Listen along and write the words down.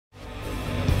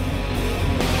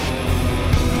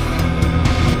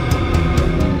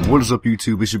What is up,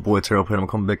 YouTube? It's your boy Terrell. I'm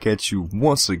coming back at you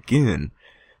once again.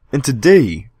 And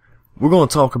today, we're gonna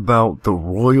talk about the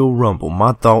Royal Rumble,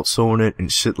 my thoughts on it and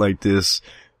shit like this.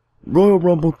 Royal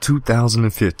Rumble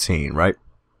 2015, right?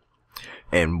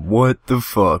 And what the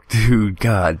fuck, dude?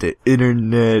 God, the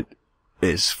internet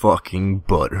is fucking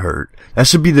butthurt. That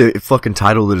should be the fucking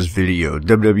title of this video.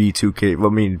 WWE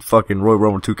 2K, fucking Royal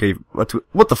Rumble 2K,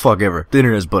 what the fuck ever. The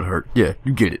internet's butthurt. Yeah,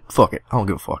 you get it. Fuck it. I don't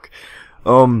give a fuck.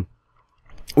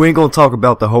 We ain't gonna talk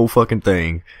about the whole fucking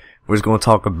thing. We're just gonna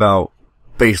talk about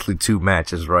basically two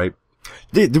matches, right?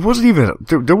 There wasn't even,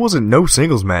 there wasn't no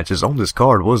singles matches on this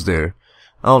card, was there?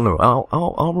 I don't know. I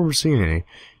don't remember seeing any.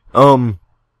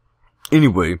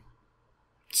 Anyway.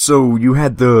 So, you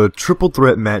had the triple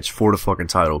threat match for the fucking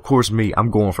title. Of course,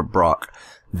 I'm going for Brock.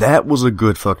 That was a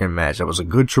good fucking match. That was a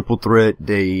good triple threat.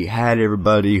 They had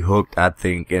everybody hooked, I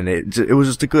think, and it was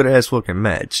just a good ass fucking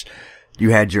match.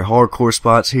 You had your hardcore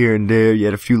spots here and there. You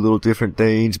had a few little different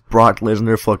things. Brock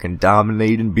Lesnar fucking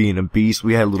dominating, being a beast.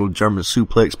 We had a little German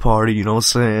suplex party, you know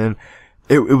what I'm saying?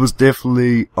 It was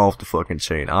definitely off the fucking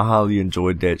chain. I highly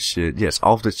enjoyed that shit. Yes,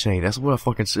 off the chain. That's what I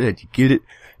fucking said. You get it?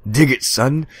 Dig it,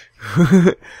 son.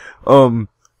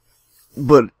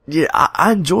 But yeah,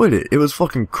 I enjoyed it. It was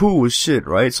fucking cool as shit,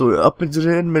 right? So up into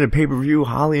the end minute pay-per-view,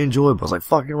 highly enjoyable. I was like,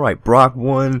 fucking right. Brock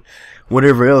won.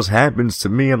 Whatever else happens to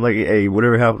me, I'm like, hey,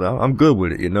 whatever happens, I'm good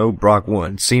with it, you know? Brock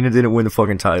won. Cena didn't win the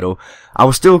fucking title. I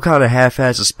was still kind of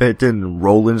half-ass expecting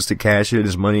Rollins to cash in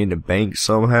his money in the bank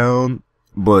somehow,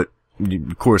 but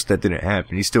of course that didn't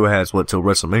happen. He still has, till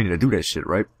WrestleMania to do that shit,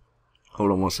 right?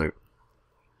 Hold on one second.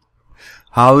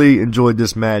 Highly enjoyed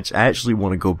this match. I actually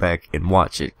want to go back and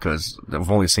watch it, cause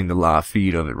I've only seen the live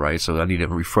feed of it, right? So I need to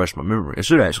refresh my memory. I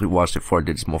should have actually watched it before I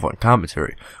did this motherfucking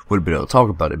commentary. Would have been able to talk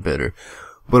about it better.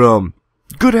 But,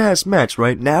 good ass match,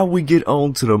 right? Now we get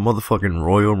on to the motherfucking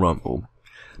Royal Rumble.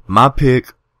 My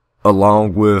pick,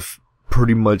 along with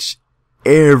pretty much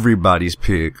everybody's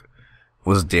pick,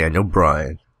 was Daniel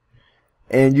Bryan.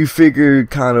 And you figured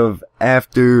kind of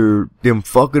after them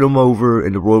fucking him over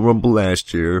in the Royal Rumble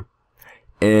last year,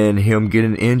 and him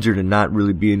getting injured and not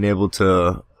really being able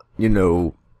to, you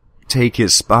know, take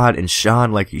his spot and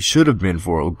shine like he should have been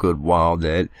for a good while,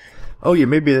 that, oh yeah,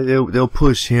 maybe they'll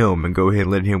push him and go ahead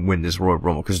and let him win this Royal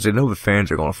Rumble, because they know the fans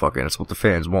are gonna fucking, that's what the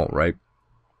fans want, right?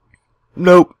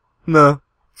 Nope. Nah.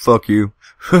 Fuck you.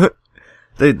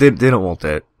 They don't want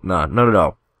that. Nah, not at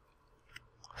all.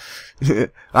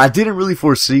 I didn't really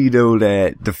foresee, though,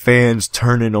 that the fans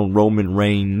turning on Roman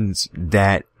Reigns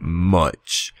that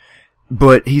much.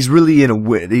 But he's really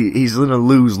he's in a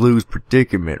lose-lose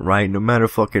predicament, right? No matter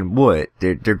fucking what,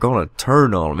 they're gonna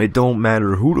turn on him. It don't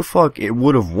matter who the fuck it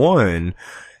would have won.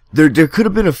 There could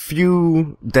have been a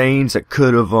few things that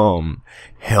could have,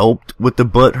 helped with the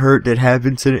butthurt that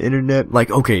happened to the internet. Like,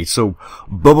 okay, so,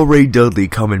 Bubba Ray Dudley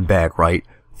coming back, right?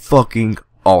 Fucking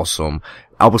awesome.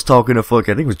 I was talking to I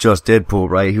think it was Just Deadpool,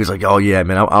 right? He was like, oh yeah,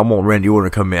 man, I want Randy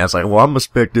Orton to come in. I was like, well, I'm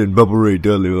expecting Bubba Ray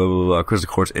Dudley, blah, blah, blah, cause of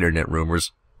course internet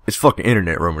rumors. It's fucking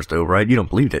internet rumors though, right? You don't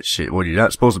believe that shit. Well, you're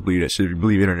not supposed to believe that shit. If you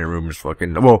believe internet rumors,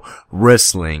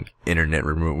 wrestling internet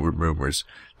rumors.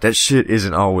 That shit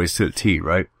isn't always to the T,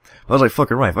 right? I was like,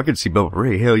 fucking right. If I could see Bubba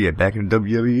Ray, hell yeah, back in the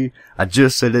WWE. I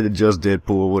just said that to Just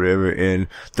Deadpool or whatever, and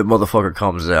the motherfucker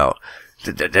comes out.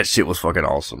 That shit was fucking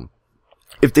awesome.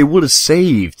 If they would have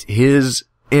saved his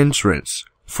entrance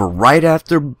for right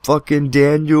after fucking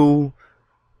Daniel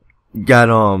got,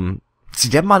 see,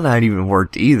 that might not even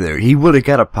worked either. He would have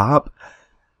got a pop,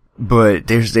 but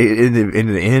in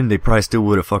the end, they probably still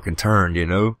would have fucking turned, you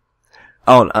know?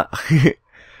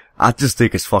 I just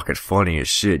think it's fucking funny as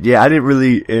shit. Yeah, I didn't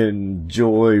really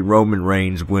enjoy Roman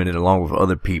Reigns winning along with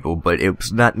other people, but it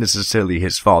was not necessarily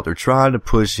his fault. They're trying to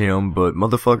push him, but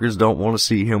motherfuckers don't want to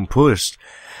see him pushed.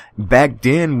 Back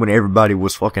then, when everybody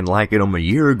was fucking liking him a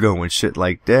year ago and shit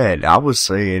like that, I was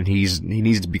saying he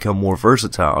needs to become more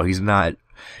versatile. He's not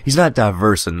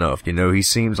diverse enough, you know. He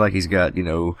seems like he's got, you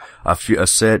know, a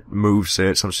set move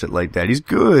set, some shit like that. He's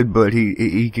good, but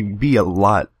he can be a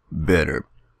lot better.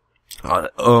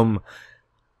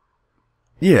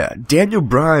 Yeah, Daniel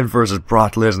Bryan versus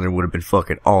Brock Lesnar would have been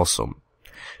fucking awesome.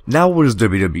 Now what is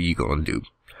WWE gonna do?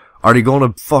 Are they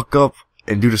gonna fuck up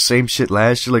and do the same shit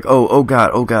last year? Like, oh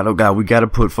god, we gotta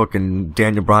put fucking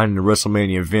Daniel Bryan in the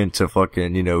WrestleMania event to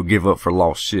fucking, you know, give up for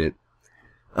lost shit.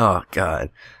 Oh god.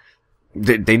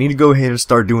 They need to go ahead and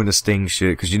start doing the Sting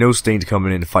shit, cause you know Sting's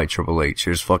coming in to fight Triple H.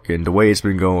 There's fucking, the way it's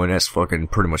been going, that's fucking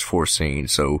pretty much foreseen,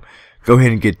 so go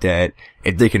ahead and get that.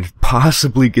 If they can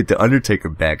possibly get the Undertaker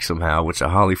back somehow, which I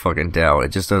highly fucking doubt, it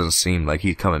just doesn't seem like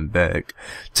he's coming back.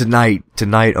 Tonight,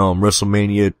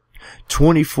 WrestleMania,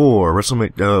 24,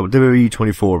 WWE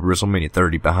 24, WrestleMania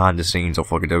 30 behind the scenes on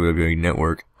fucking WWE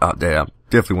Network. Damn,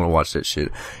 definitely want to watch that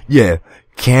shit. Yeah,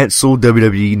 cancel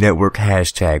WWE Network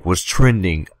hashtag was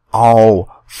trending all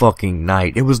fucking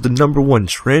night. It was the #1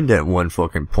 trend at one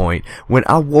fucking point. When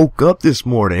I woke up this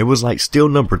morning, it was like still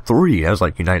 #3. That was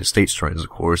like United States trends, of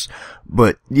course.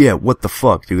 But yeah, what the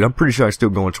fuck, dude? I'm pretty sure I still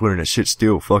go on Twitter and that shit's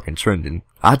still fucking trending.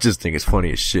 I just think it's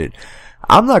funny as shit.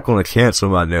 I'm not gonna cancel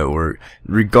my network,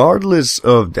 regardless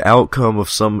of the outcome of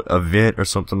some event or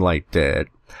something like that.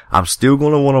 I'm still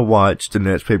gonna wanna watch the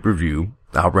next pay-per-view.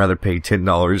 I'd rather pay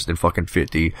 $10 than fucking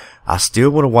 50. I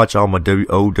still want to watch all my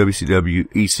WCW,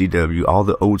 ECW, all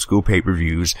the old school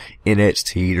pay-per-views,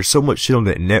 NXT. There's so much shit on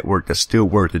that network that's still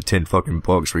worth the 10 fucking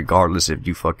bucks, regardless if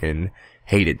you fucking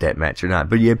hated that match or not.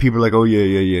 But yeah, people are like, oh yeah,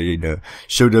 you know,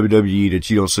 show WWE that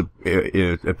you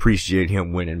don't appreciate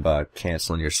him winning by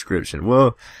canceling your subscription.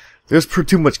 Well, there's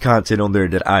too much content on there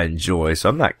that I enjoy, so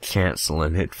I'm not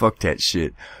canceling it. Fuck that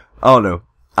shit. I don't know.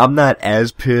 I'm not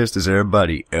as pissed as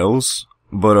everybody else.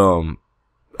 But,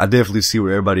 I definitely see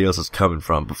where everybody else is coming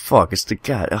from. But fuck, it's the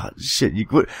guy. Oh, shit.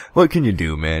 What can you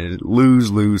do, man?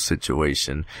 Lose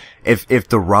situation. If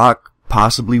The Rock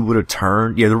possibly would have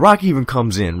turned, yeah, The Rock even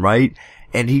comes in, right?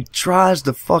 And he tries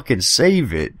to fucking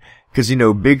save it. Cause, you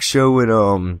know, Big Show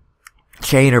and,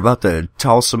 Kane are about to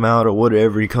toss him out or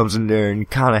whatever. He comes in there and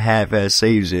kind of half-ass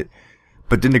saves it.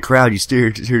 But then the crowd, you still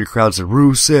hear the crowd say,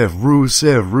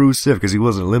 Rusev, because he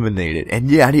wasn't eliminated. And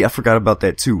yeah, I forgot about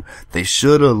that too. They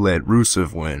should have let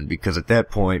Rusev win, because at that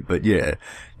point, but yeah,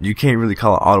 you can't really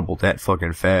call it audible that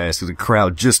fucking fast, because the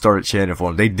crowd just started chanting for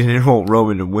him. They didn't want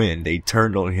Roman to win. They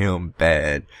turned on him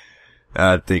bad.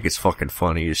 I think it's fucking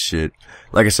funny as shit.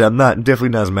 Like I said, I'm definitely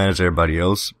not as mad as everybody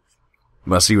else,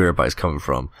 but I see where everybody's coming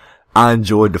from. I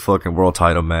enjoyed the fucking world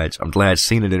title match. I'm glad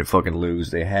Cena didn't fucking lose.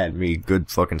 They had me good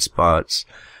fucking spots.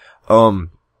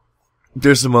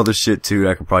 There's some other shit too that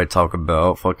I could probably talk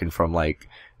about, fucking from like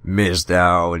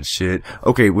Mizdow and shit.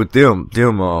 Okay, with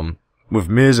with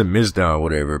Miz and Mizdow or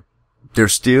whatever, they're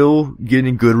still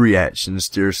getting good reactions.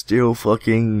 They're still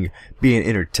fucking being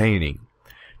entertaining.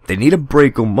 They need to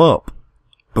break them up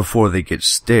before they get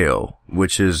stale,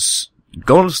 which is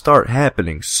going to start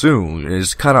happening soon.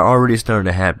 It's kind of already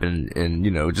starting to happen, and,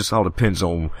 you know, it just all depends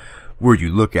on where you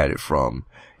look at it from.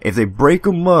 If they break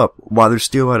them up while they're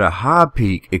still at a high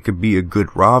peak, it could be a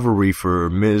good rivalry for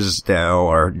Mizdow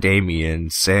or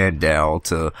Damian Sandow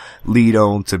to lead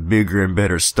on to bigger and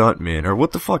better stuntmen, or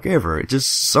what the fuck ever. It's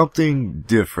just something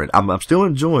different. I'm still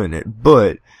enjoying it,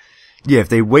 but yeah, if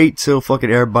they wait till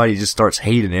fucking everybody just starts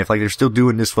hating it, if like they're still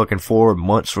doing this fucking 4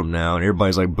 months from now and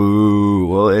everybody's like, boo,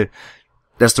 well,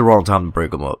 that's the wrong time to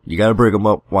break them up. You gotta break them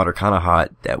up while they're kinda hot.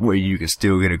 That way you can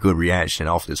still get a good reaction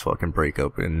off this fucking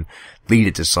breakup and lead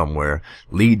it to somewhere.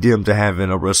 Lead them to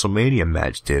having a WrestleMania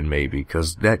match then maybe,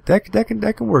 cause that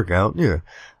can work out, yeah.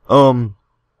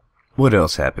 What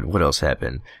else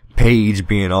happened? Paige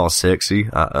being all sexy.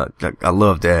 I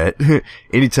love that.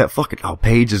 Anytime,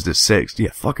 Paige is the sex.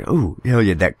 Yeah, ooh, hell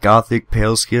yeah, that gothic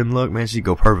pale skin look, man, she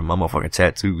go perfect. My motherfucking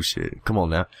tattoo shit. Come on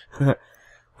now.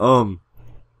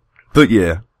 But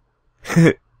yeah.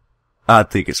 I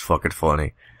think it's fucking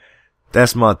funny.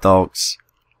 That's my thoughts.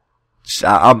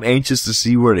 I'm anxious to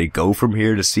see where they go from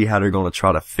here, to see how they're gonna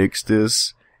try to fix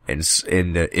this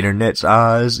in the internet's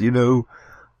eyes, you know.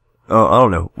 I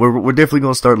don't know. We're definitely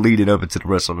gonna start leading up into the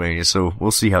WrestleMania, so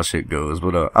we'll see how shit goes.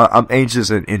 But I'm anxious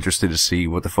and interested to see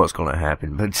what the fuck's gonna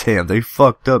happen. But damn, they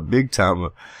fucked up big time.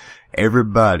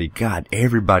 Everybody. I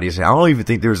don't even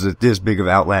think there was this big of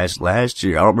outlash last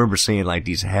year. I don't remember seeing like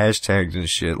these hashtags and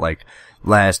shit like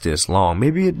last this long.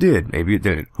 Maybe it did. Maybe it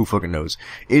didn't. Who fucking knows?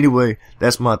 Anyway,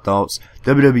 that's my thoughts.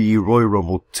 WWE Royal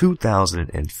Rumble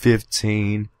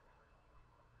 2015.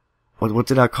 What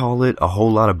did I call it? A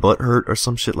whole lot of butthurt or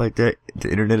some shit like that? The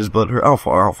internet is butthurt? I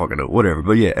don't fucking know. Whatever.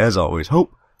 But yeah, as always,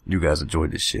 hope you guys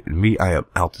enjoyed this shit. And me, I am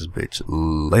out this bitch.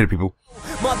 Later, people.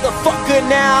 Motherfucker,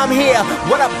 now I'm here.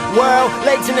 What up, world?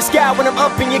 Legs in the sky when I'm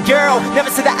up in your girl.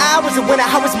 Never said that I was a winner.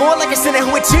 I was more like a sinner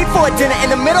who would cheat for a dinner in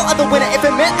the middle of the winter. If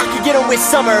it meant I could get on with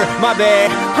summer, my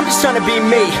bad. I'm just trying to be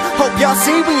me. Hope y'all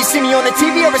see when you see me on the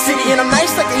TV or a city. And I'm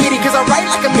nice like a hitty, cause I write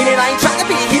like a minute. I ain't trying to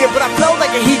be a heater, but I flow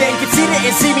like a heathen. Conceited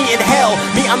and see me in hell.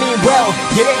 Me, I mean well.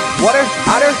 Get it? Water,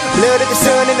 otter, blood of the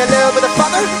sun and the love of the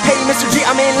father. Hey, Mr. G,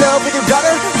 I'm in love with your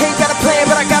daughter. Ain't got a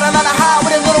plan, but I got a lot of high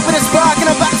with a little bit of spark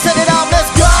and I'm about to